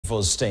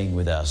for staying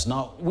with us.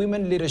 Now,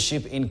 women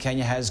leadership in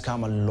Kenya has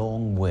come a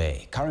long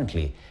way.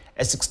 Currently,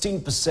 a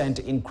 16%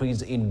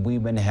 increase in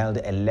women-held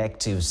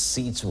elective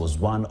seats was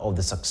one of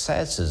the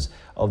successes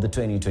of the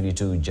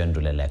 2022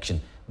 general election.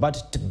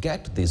 But to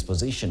get to this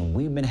position,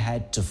 women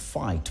had to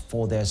fight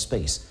for their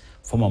space.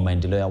 Former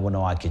Maendeleo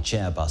Wanawake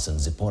chairperson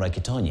Zipporah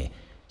Kittony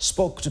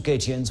spoke to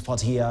KTN's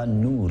Fathia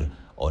Noor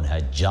on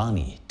her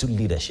journey to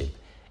leadership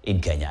in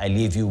Kenya. I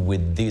leave you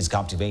with this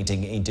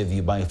captivating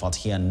interview by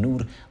Fathia Noor.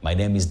 My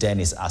name is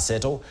Dennis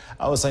Aseto.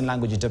 Our sign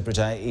language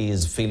interpreter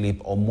is Philip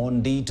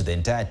Omondi. To the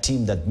entire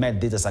team that made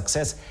this a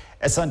success,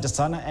 asante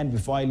sana. And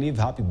before I leave,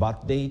 happy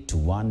birthday to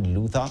Juan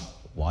Luther,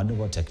 one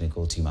of our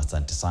technical team.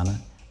 Asante sana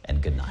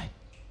and good night.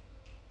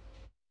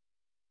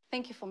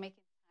 Thank you for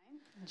making time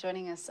and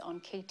joining us on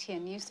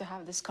KTN News to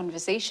have this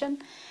conversation.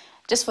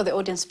 Just for the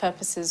audience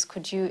purposes,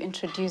 could you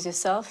introduce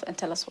yourself and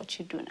tell us what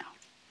you do now?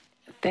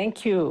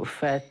 Thank you,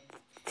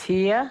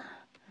 Fathia.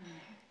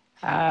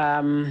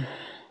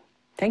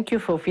 Thank you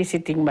for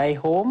visiting my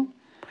home.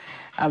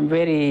 I'm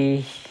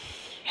very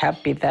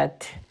happy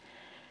that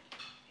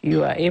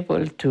you are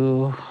able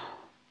to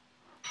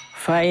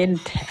find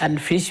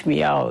and fish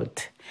me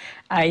out.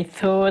 I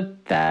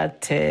thought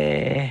that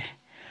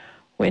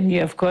when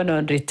you have gone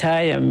on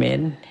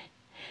retirement,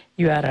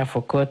 you are a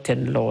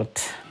forgotten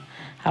lot.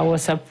 I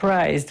was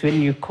surprised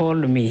when you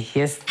called me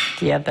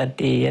the other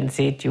day and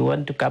said you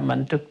want to come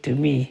and talk to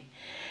me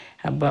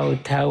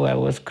about how I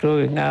was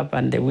growing up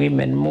and the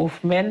women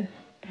movement.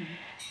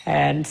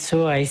 And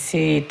so I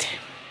said,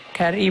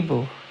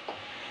 Karibu.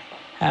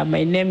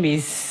 My name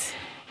is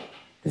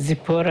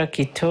Zipporah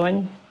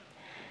Kittony,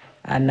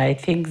 and I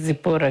think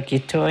Zipporah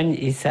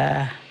Kittony is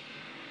a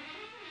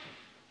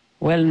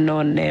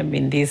well-known name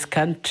in this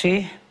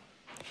country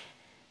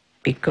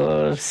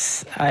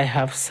because I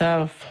have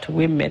served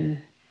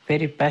women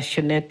very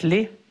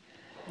passionately.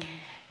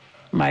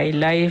 My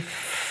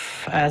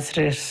life has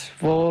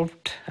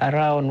revolved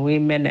around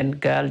women and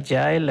girl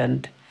child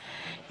and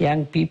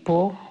young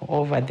people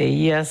over the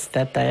years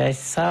that I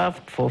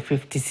served for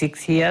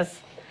 56 years.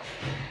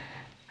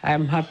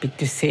 I'm happy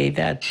to say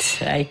that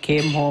I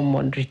came home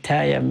on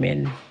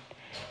retirement,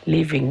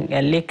 leaving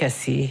a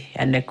legacy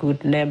and a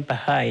good name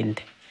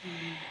behind.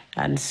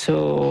 And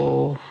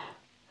so,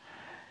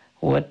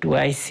 what do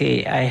I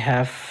say?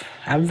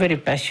 I'm very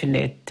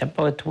passionate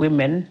about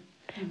women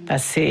per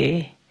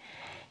se,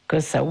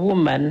 because a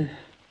woman,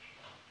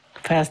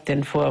 first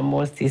and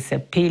foremost, is a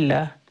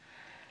pillar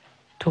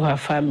to her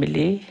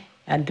family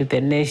and to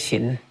the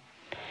nation.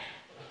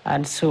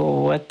 And so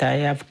what I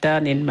have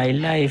done in my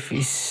life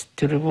is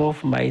to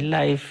revolve my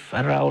life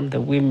around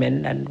the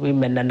women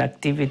and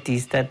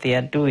activities that they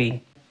are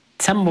doing.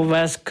 Some of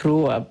us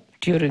grew up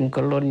during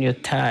colonial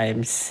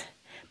times,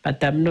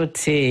 but I'm not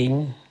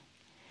saying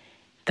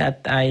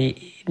that I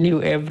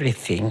knew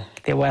everything.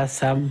 There were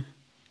some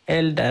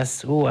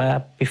elders who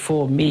were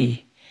before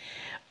me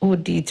who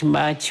did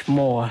much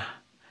more.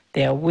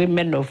 There are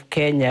women of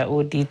Kenya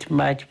who did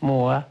much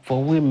more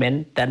for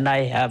women than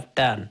I have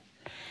done.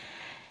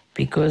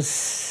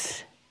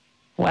 Because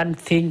one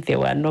thing, there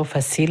were no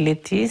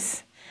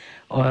facilities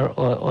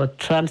or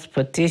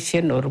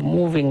transportation or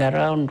moving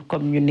around.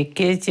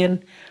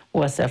 Communication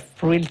was a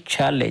real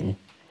challenge.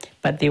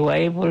 But they were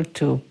able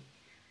to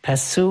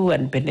pursue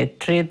and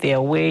penetrate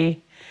their way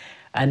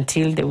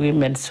until the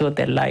women saw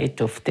the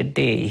light of the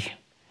day.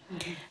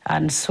 Mm-hmm.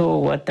 And so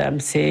what I'm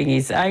saying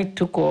is I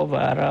took over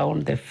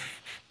around the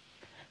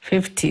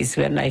 50s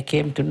when I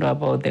came to know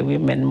about the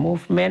women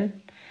movement.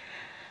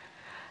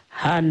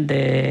 And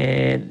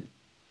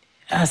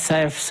as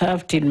I've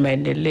served in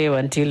Maendeleo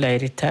until I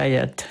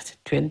retired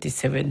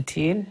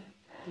 2017,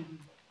 mm-hmm.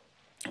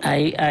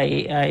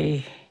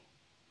 I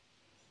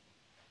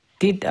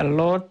did a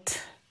lot,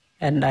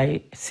 and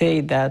I say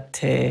that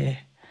there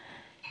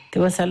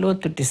was a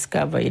lot to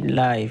discover in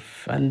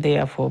life, and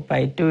therefore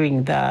by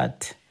doing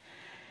that,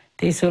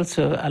 there's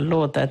also a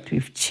lot that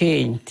we've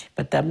changed,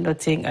 but I'm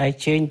not saying I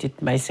changed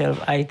it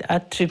myself. I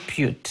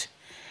attribute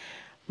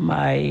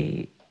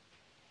my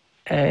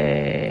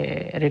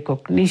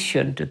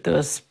recognition to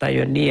those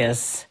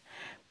pioneers,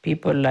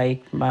 people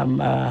like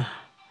Mama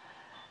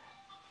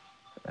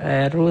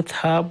Ruth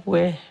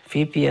Habwe,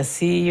 Phoebe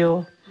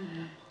Asiyo,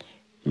 mm-hmm.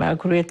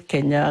 Margaret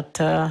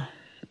Kenyatta,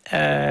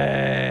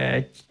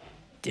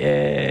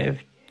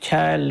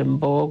 Charles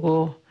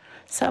Mbogo.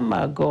 Some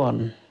are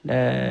gone.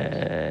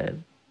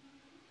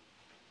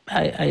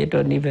 I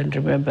don't even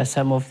remember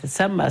some of them.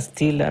 Some are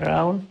still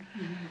around,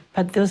 mm-hmm.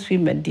 but those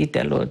women did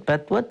a lot.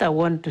 But what I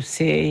want to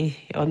say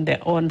on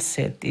the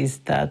onset is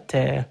that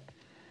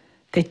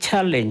the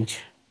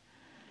challenge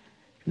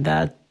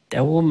that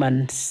a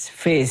woman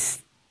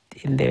faced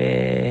in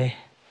the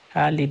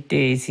early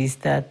days is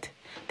that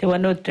they were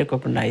not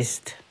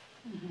recognized,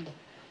 mm-hmm.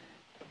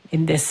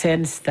 in the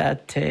sense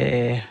that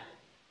a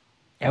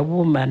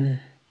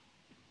woman,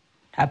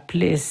 her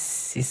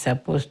place is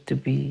supposed to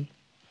be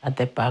at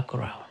the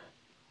background,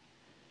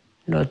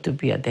 not to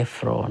be at the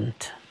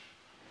front.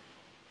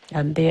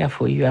 And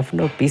therefore, you have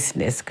no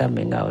business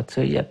coming out.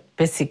 So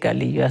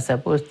basically, you are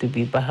supposed to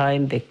be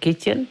behind the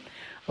kitchen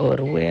or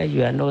where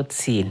you are not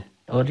seen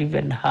or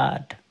even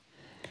heard.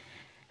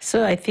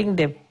 So I think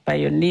the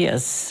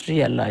pioneers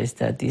realized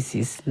that this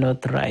is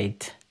not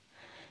right,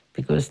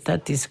 because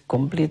that is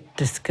complete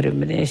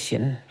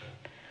discrimination.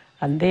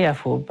 And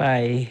therefore,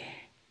 by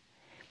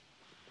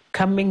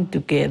coming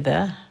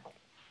together,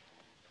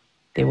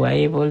 they were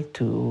able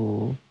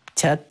to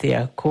chart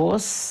their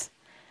course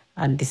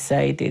and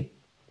decided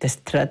the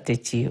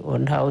strategy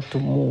on how to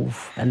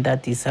move, and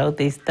that is how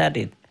they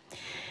started.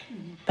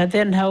 But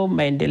then how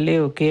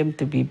Maendeleo came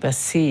to be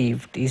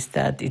perceived is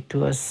that it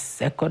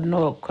was a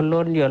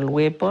colonial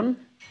weapon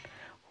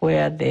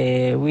where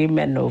the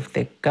women of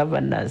the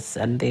governors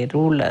and the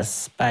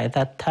rulers by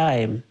that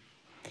time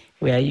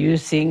were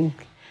using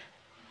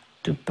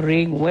to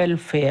bring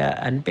welfare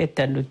and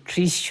better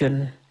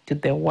nutrition to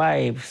the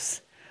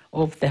wives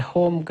of the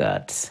home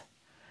guards,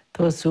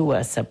 those who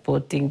were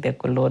supporting the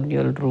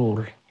colonial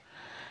rule.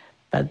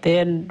 But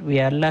then we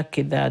are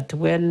lucky that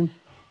when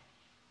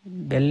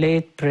the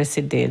late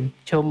President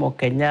Jomo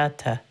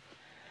Kenyatta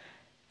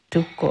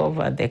took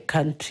over the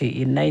country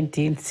in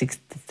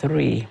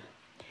 1963,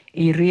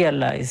 he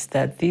realized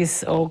that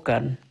this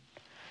organ,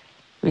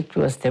 which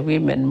was the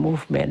women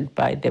movement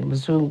by the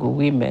Mzungu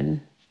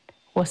women,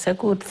 was a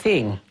good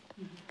thing.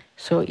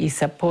 So he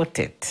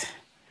supported.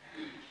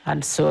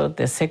 And so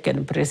the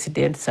second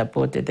president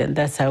supported, and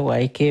that's how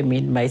I came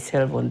in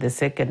myself on the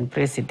second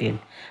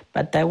president.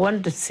 But I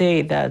want to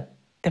say that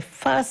the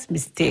first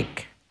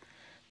mistake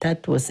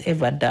that was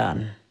ever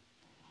done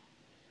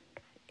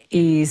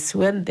is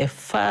when the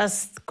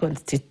first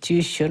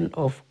constitution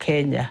of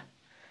Kenya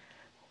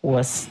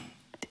was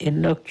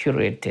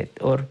inaugurated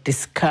or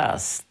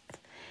discussed.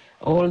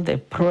 All the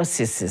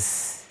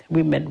processes,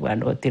 women were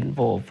not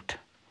involved.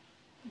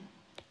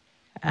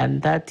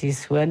 And that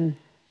is when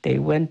they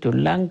went to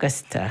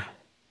Lancaster.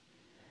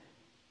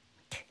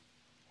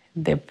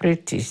 The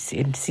British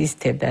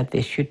insisted that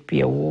there should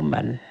be a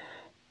woman.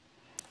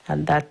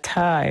 And that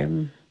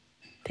time,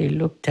 they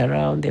looked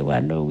around, there were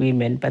no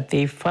women, but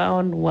they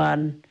found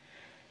one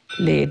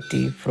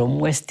lady from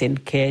Western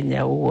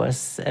Kenya who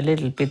was a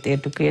little bit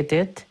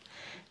educated,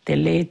 the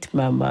late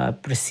Mama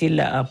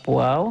Priscilla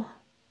Apuao.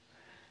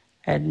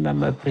 And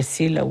Mama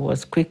Priscilla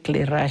was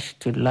quickly rushed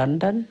to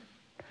London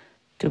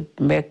to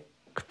make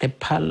the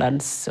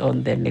balance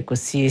on the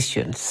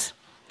negotiations.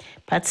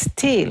 But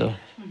still,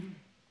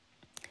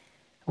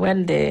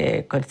 when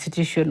the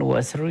constitution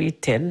was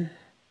written,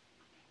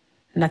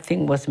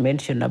 nothing was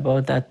mentioned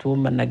about that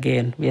woman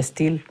again. We are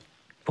still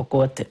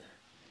forgotten.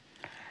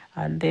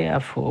 And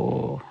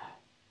therefore,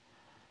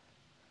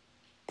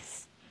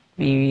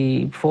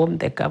 we formed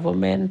the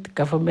government.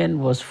 Government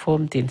was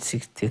formed in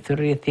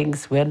 1963.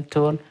 Things went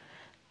on.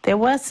 There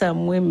were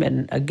some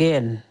women,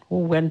 again, who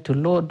went to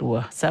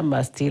Lodwar. Some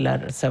are still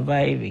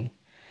surviving.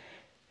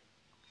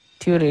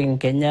 During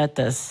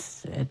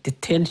Kenyatta's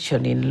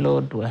detention in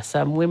Lodwar,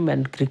 some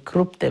women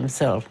regrouped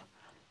themselves,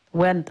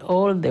 went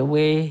all the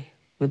way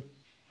with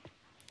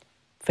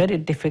very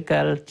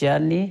difficult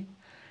journey,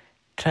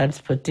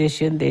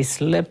 transportation. They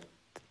slept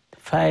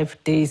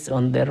 5 days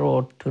on the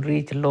road to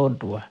reach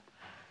Lodwar,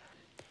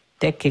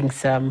 taking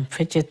some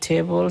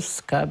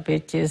vegetables,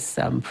 cabbages,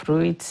 some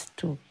fruits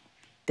to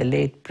the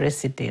late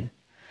president,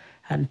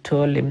 and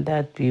told him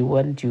that we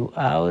want you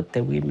out.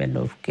 The women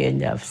of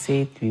Kenya have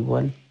said we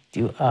want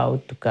you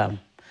out to come.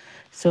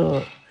 So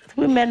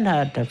the women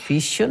had a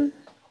vision,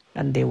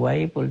 and they were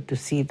able to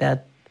see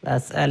that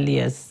as early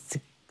as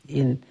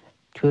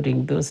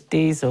during those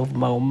days of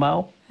Mau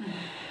Mau.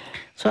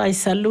 So I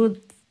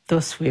salute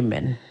those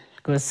women,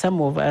 because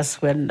some of us,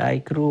 when I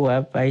grew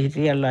up, I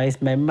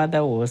realized my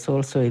mother was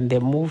also in the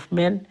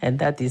movement, and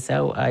that is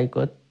how I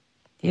got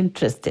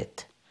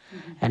interested.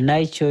 And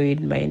I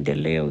joined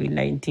Maendeleo in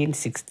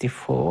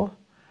 1964,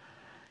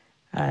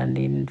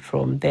 and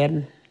from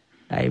then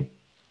I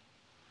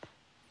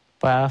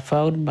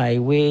found my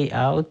way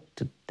out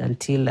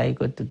until I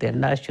got to the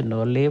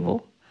national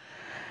level,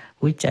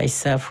 which I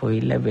served for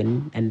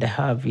 11 and a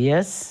half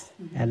years.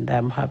 And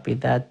I'm happy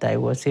that I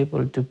was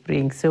able to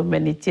bring so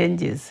many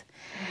changes.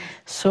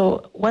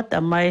 So what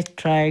am I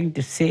trying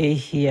to say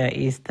here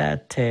is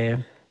that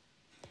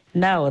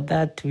now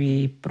that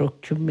we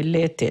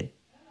procumulated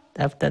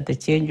after the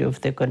change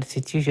of the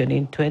constitution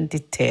in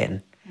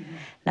 2010,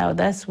 now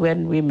that's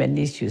when women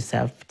issues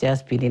have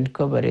just been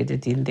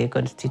incorporated in the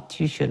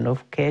constitution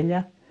of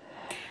Kenya.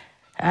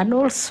 And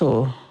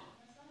also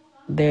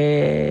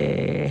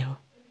the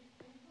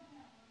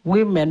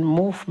women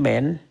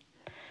movement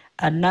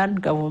and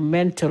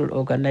non-governmental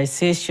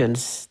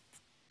organizations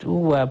who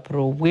were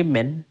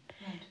pro-women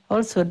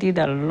also did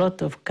a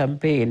lot of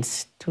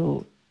campaigns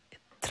to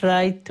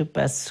try to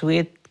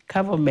persuade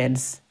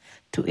governments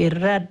to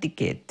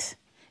eradicate,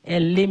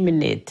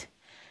 eliminate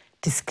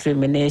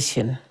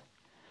discrimination.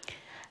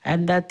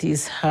 And that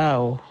is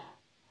how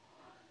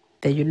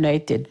the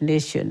United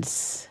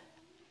Nations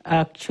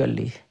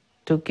actually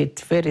took it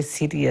very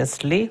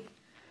seriously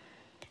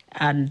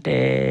and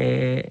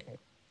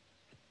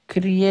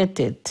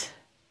created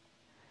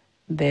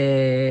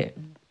the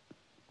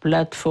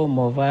platform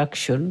of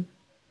action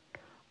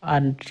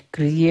and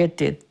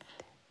created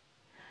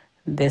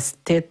the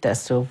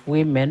status of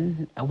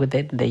women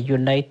within the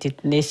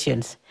United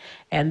Nations.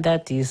 And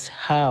that is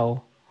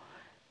how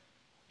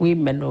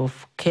women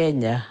of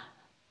Kenya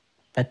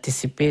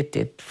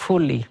participated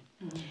fully.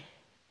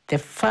 The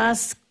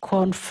first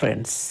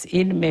conference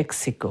in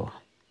Mexico,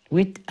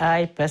 which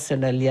I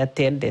personally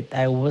attended,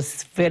 I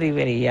was very,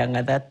 very young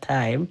at that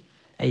time,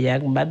 a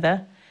young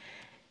mother,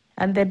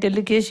 and the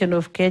delegation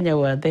of Kenya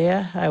were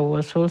there. I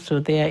was also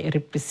there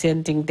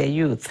representing the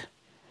youth.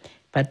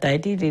 But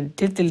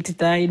little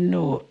did I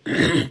know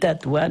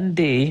that one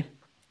day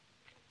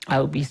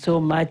I'll be so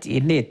much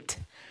in it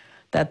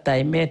that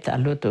I made a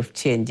lot of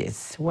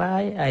changes.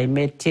 Why? I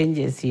made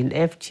changes in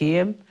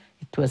FGM.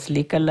 It was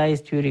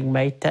legalized during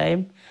my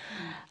time.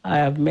 I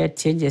have made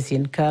changes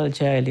in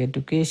culture and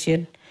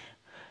education.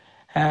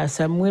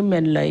 Some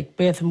women like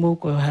Beth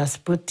Mugo has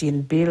put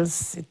in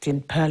bills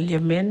in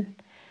Parliament,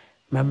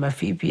 Mama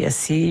Phoebe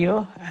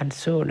Asio, and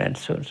so on and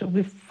so on. So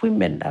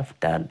women have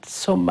done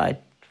so much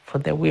for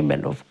the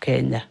women of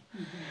Kenya.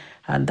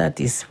 And that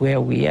is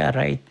where we are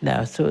right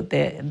now. So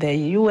the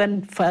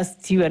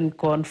first UN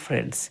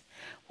conference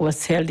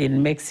was held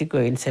in Mexico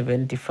in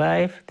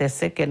 1975. The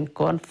second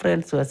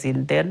conference was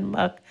in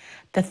Denmark.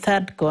 The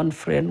third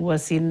conference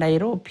was in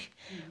Nairobi,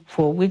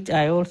 for which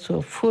I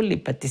also fully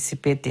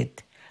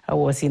participated. I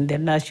was in the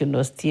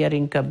National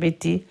Steering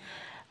Committee,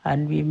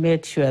 and we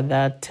made sure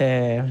that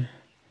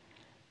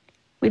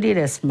we did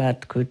a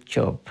smart, good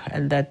job.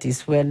 And that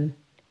is when,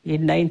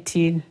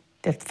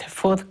 the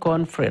fourth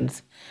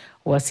conference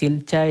was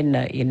in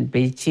China, in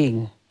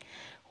Beijing,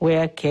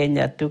 where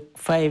Kenya took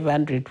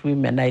 500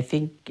 women. I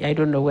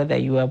don't know whether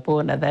you were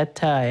born at that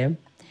time.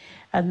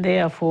 And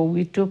therefore,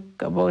 we took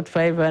about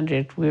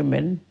 500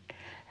 women,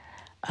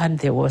 and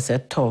there was a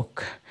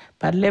talk.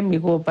 But let me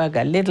go back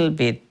a little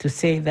bit to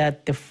say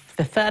that the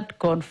third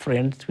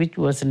conference, which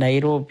was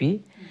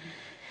Nairobi,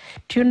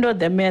 do you know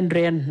the men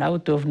ran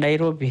out of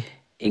Nairobi,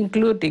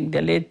 including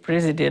the late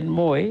President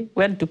Moi,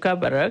 went to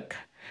Kabarak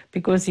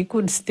because he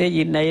couldn't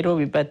stay in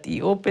Nairobi, but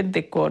he opened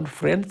the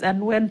conference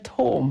and went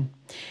home.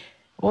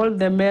 All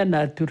the men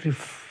had to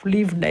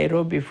leave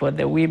Nairobi for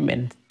the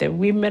women. The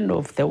women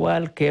of the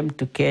world came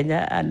to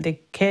Kenya, and the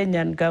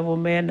Kenyan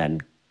government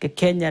and the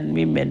Kenyan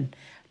women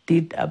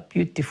did a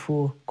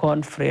beautiful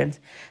conference.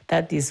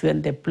 That is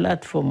when the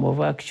platform of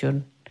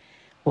action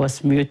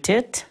was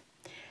muted.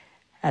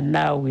 And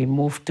now we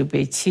moved to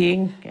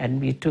Beijing,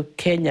 and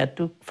Kenya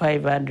took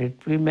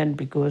 500 women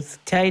because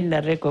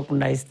China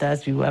recognized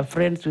us. We were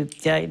friends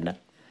with China.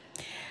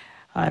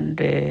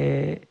 And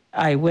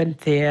I went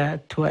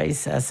there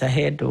twice as a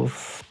head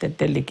of the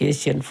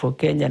delegation for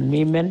Kenyan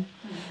women.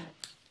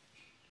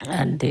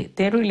 And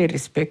they really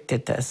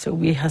respected us. So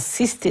we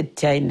assisted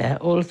China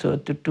also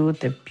to do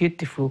the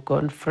beautiful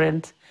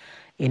conference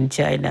in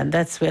China. And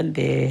that's when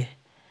the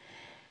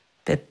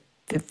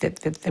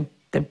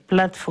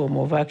platform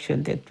of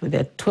action, with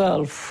the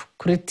 12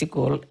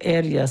 critical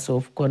areas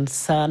of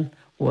concern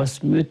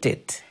was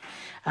muted.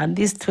 And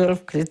these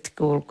 12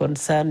 critical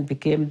concerns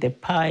became the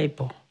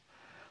Bible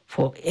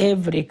for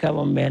every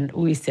government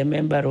who is a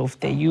member of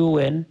the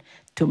UN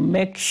to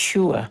make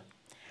sure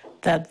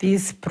that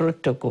these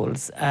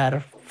protocols are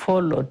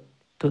followed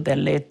to the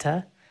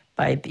letter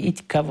by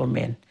each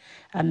government.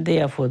 And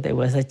therefore, there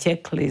was a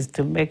checklist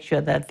to make sure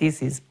that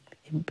this is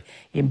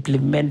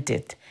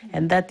implemented.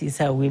 And that is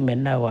how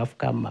women now have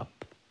come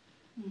up.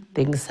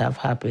 Things have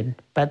happened.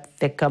 But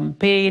the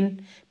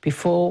campaign,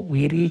 before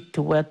we reach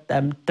to what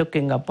I'm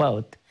talking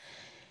about,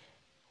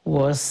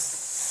 was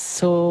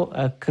so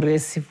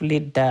aggressively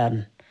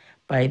done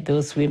by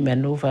those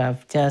women who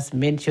I've just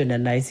mentioned.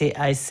 And I say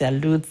I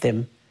salute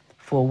them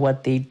for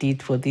what they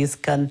did for this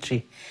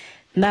country.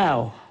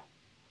 Now,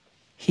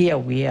 here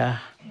we are.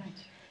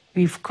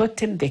 We've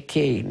gotten the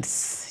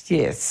canes,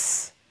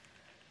 yes.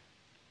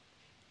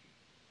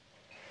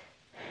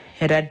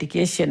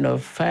 Eradication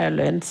of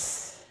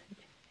violence,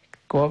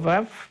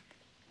 cover.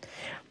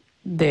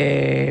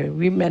 The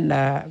women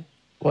are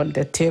on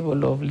the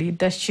table of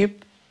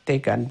leadership. They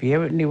can be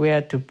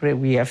anywhere to pray.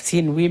 We have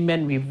seen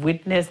women, we've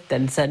witnessed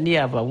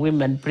Tanzania have a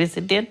women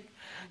president.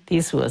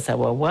 This was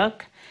our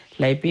work.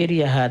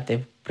 Liberia had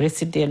a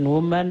president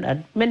woman,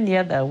 and many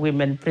other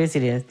women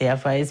presidents, they are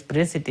vice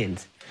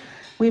presidents.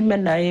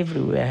 Women are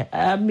everywhere.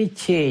 Army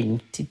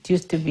changed. It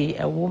used to be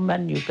a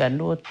woman, you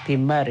cannot be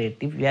married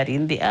if you are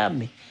in the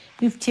army.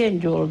 We've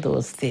changed all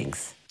those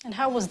things. And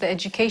how was the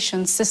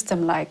education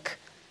system like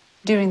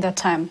during that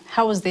time?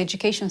 How was the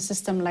education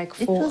system like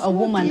for a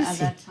woman at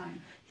that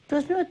time? It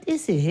was not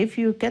easy. If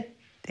you get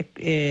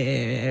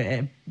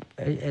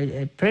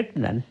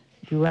pregnant,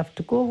 you have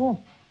to go home.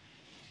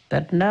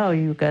 But now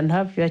you can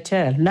have your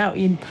child. Now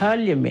in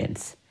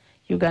parliaments,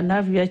 you can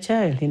have your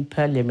child in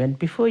parliament.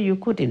 Before you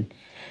couldn't.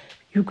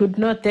 You could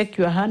not take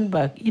your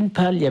handbag in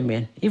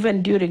parliament.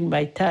 Even during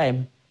my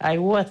time, I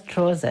wore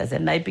trousers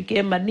and I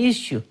became an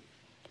issue.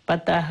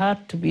 But I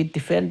had to be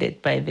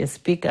defended by the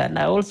speaker, and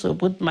I also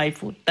put my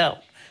foot down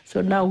So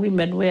now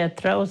women wear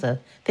trousers.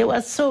 There were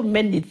so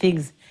many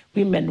things.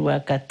 Women were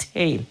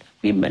curtailed.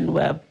 Women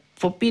were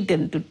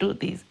forbidden to do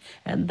this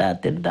and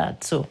that and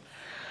that. So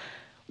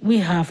we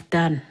have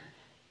done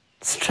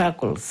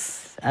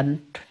struggles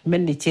and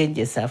many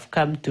changes have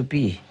come to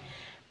be.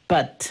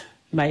 But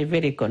my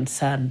very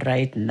concern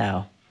right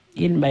now,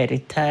 in my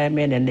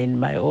retirement and in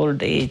my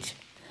old age,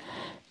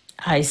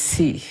 I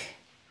see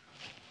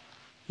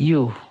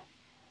you,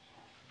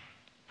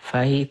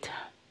 Fahid,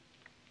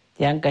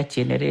 younger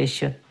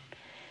generation,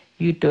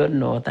 you don't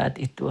know that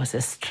it was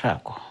a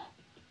struggle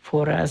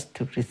for us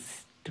to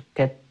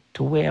get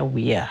to where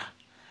we are.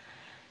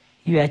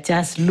 You are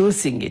just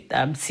losing it.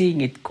 I'm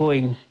seeing it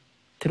going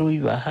through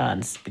your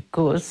hands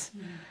because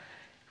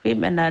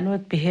women are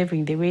not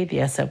behaving the way they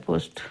are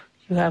supposed to.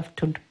 You have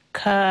to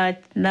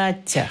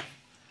nurture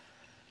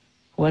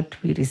what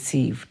we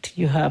received.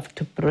 You have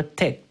to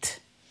protect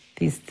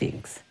these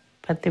things.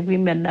 But the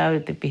women now,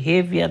 the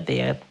behavior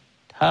they are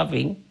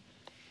having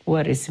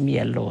worries me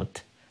a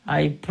lot.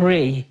 I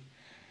pray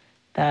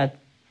that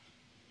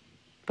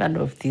one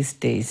of these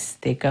days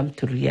they come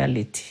to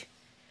reality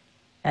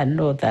and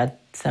know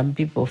that some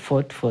people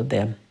fought for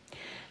them.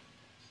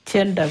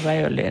 Gender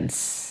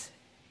violence,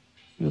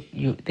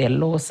 the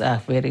laws are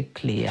very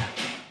clear.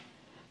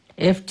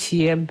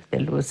 FGM, the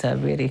laws are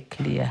very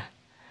clear.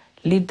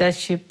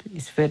 Leadership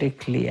is very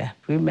clear.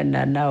 Women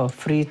are now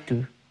free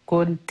to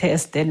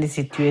contest any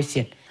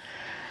situation.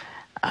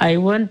 I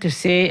want to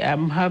say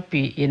I'm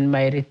happy in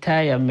my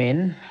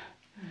retirement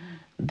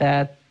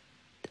that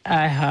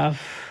I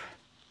have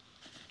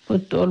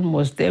put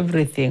almost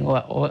everything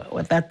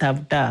or that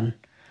I've done.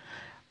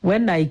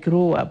 When I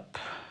grew up,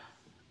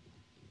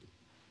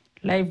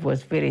 life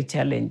was very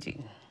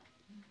challenging.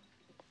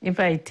 If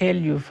I tell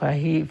you,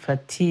 Fatia,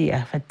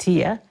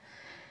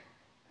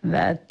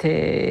 that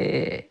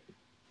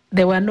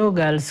there were no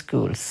girls'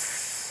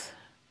 schools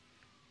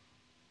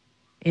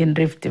in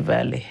Rift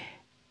Valley.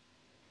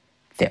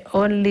 The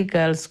only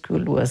girls'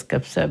 school was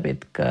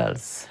Kapsabet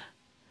Girls.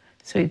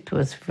 So it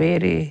was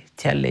very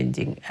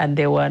challenging, and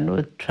there were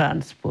no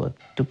transport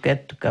to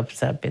get to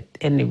Kapsabet.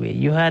 Anyway,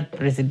 you had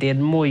President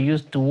Mo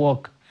used to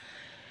walk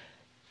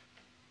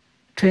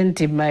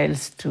 20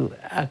 miles to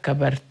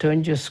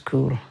Akabartonjo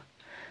school.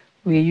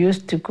 We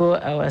used to go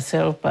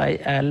ourselves by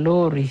a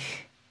lorry,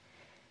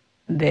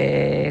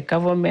 the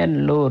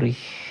government lorry,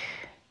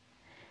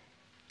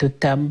 to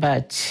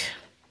Tambach,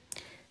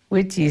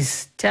 which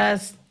is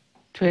just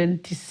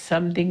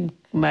 20-something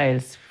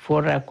miles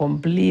for a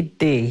complete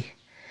day.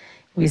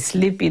 We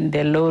sleep in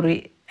the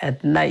lorry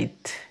at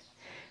night,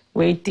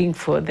 waiting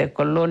for the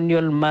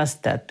colonial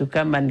master to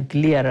come and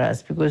clear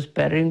us because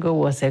Baringo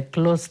was a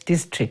closed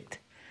district.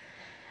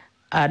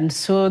 And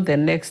so the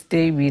next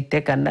day we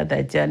take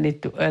another journey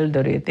to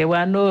Eldoret. There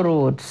were no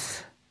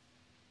roads.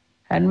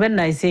 And when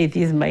I say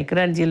this, my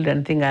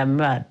grandchildren think I'm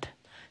mad.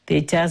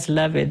 They just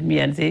laugh at me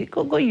and say,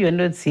 Gogo, you're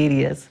not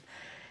serious.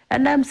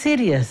 And I'm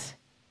serious.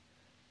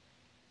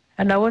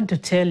 And I want to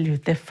tell you,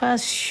 the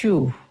first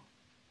shoe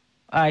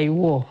I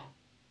wore,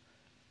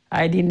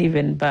 I didn't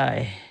even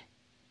buy,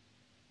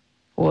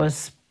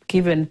 was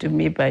given to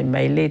me by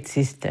my late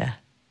sister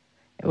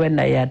when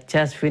I had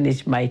just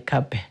finished my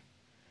cape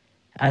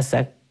as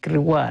a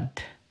reward.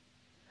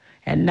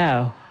 And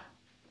now,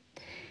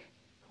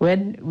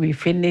 when we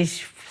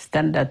finish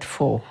standard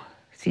 4,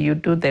 so you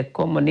do the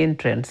common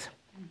entrance,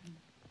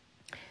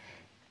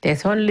 the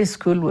only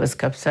school was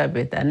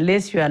Kapsabet.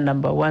 Unless you are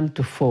number 1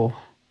 to 4,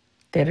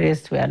 the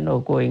rest were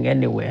not going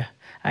anywhere.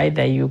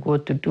 Either you go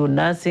to do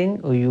nursing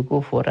or you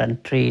go for a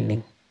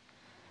training.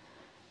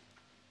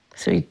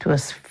 So it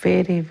was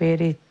very,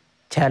 very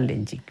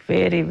challenging,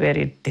 very,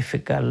 very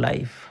difficult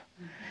life.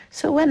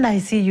 So when I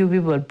see you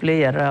people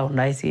play around,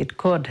 I say,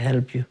 God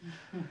help you.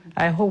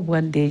 I hope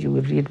one day you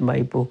will read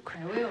my book.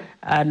 I will.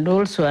 And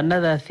also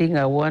another thing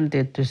I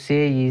wanted to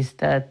say is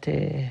that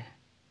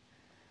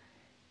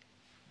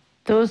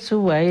those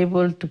who were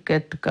able to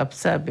get to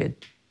Kapsabet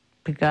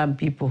become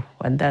people,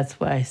 and that's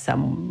why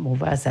some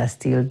of us are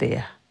still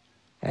there.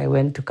 I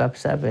went to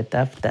Kapsabet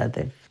after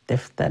the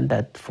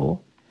standard 4,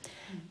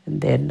 and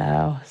then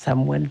now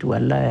some went to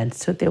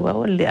Alliance. So there were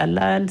only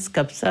Alliance,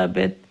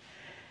 Kapsabet,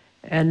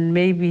 and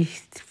maybe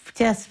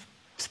just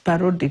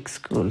sporadic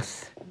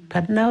schools.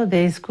 But now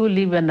there is school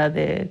even at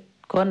the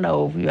corner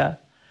of your,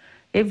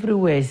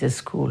 everywhere is a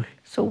school.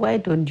 So why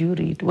don't you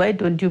read? Why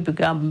don't you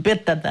become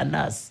better than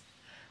us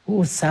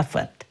who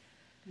suffered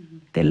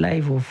the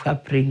life of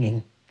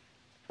upbringing?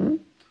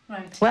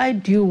 Right. Why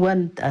do you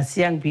want, as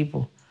young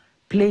people,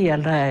 play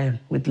around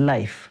with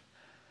life?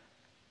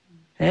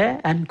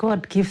 And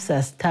God gives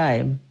us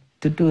time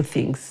to do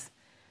things.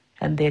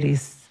 And there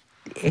is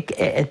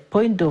a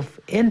point of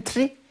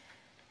entry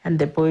and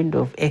the point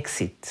of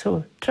exit.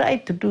 So try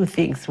to do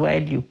things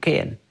while you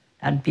can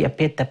and be a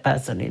better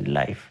person in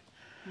life.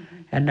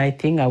 And I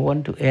think I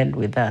want to end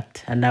with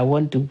that. And I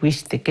want to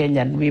wish the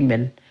Kenyan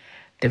women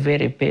the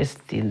very best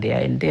in their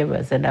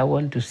endeavors. And I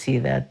want to see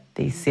that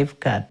they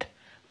safeguard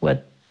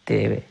what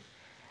the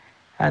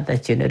other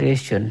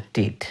generation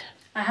did.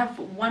 I have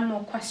one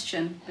more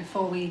question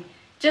before we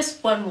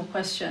Just one more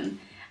question.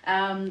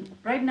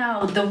 Right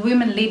now, the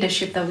women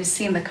leadership that we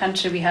see in the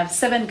country, we have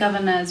 7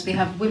 governors, we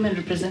have women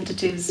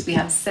representatives, we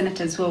have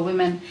senators who are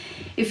women.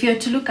 If you're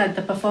to look at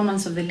the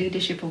performance of the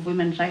leadership of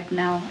women right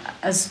now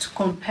as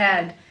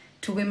compared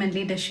to women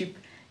leadership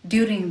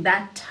during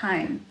that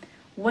time,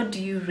 what do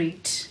you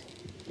rate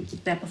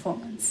their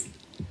performance?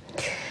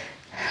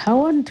 I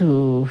want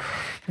to,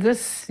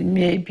 because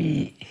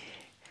maybe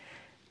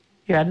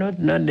you are not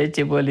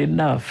knowledgeable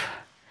enough.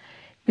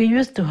 We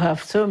used to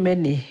have so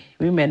many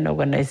women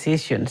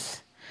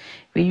organizations.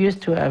 We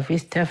used to have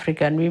East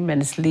African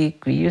Women's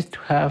League. We used to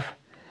have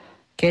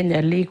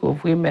Kenya League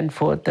of Women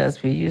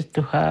Voters. We used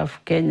to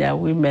have Kenya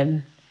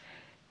Women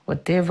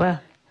whatever.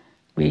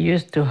 We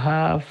used to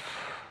have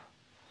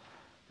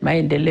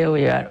Maendeleo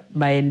ya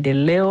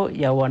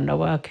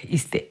Wanawake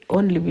is the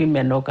only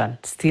women organ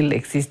still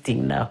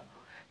existing now.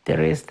 The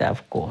rest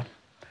have gone.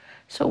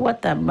 So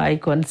what am I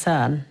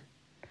concerned?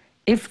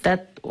 If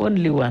that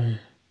only one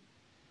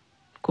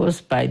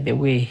goes by the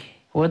way,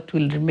 what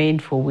will remain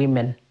for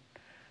women?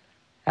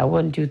 I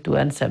want you to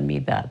answer me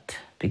that,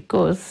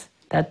 because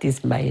that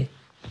is my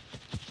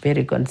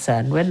very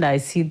concern. When I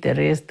see the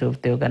rest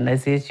of the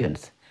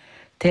organizations,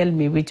 tell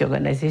me which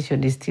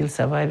organization is still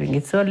surviving.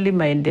 It's only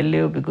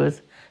Maendeleo,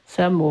 because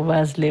some of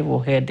us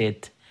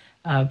level-headed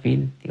have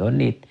been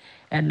on it.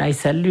 And I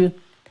salute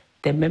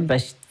the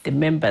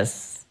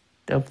members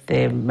of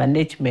the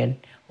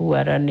management who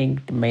are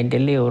running the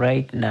Maendeleo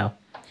right now,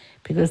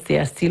 because they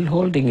are still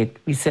holding it.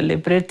 We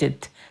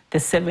celebrated the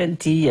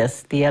 70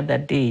 years the other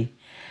day.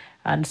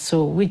 And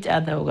so which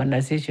other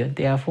organization?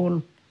 They have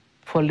all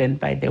fallen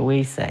by the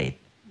wayside.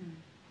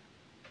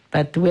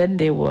 But when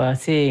they were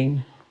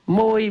saying,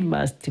 Moi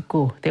must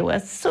go, there were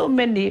so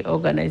many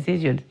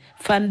organizations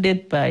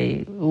funded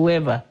by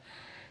whoever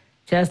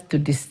just to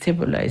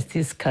destabilize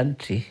this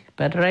country.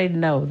 But right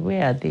now,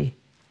 where are they?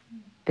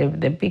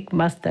 The big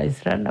master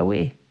is run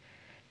away.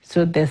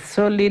 So the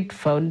solid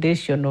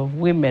foundation of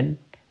women,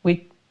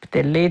 which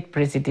the late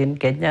President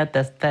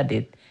Kenyatta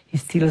started,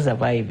 is still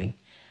surviving.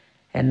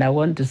 And I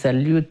want to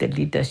salute the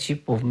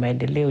leadership of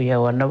Maendeleo ya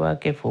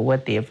Wanawake for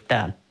what they have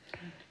done,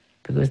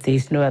 because there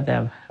is no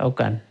other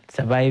organ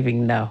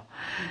surviving now.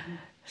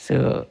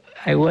 So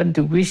I want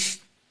to wish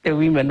the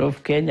women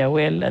of Kenya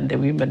well and the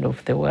women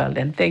of the world.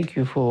 And thank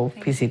you for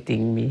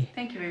visiting me.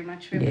 Thank you very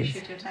much. We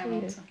appreciate your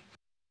time also.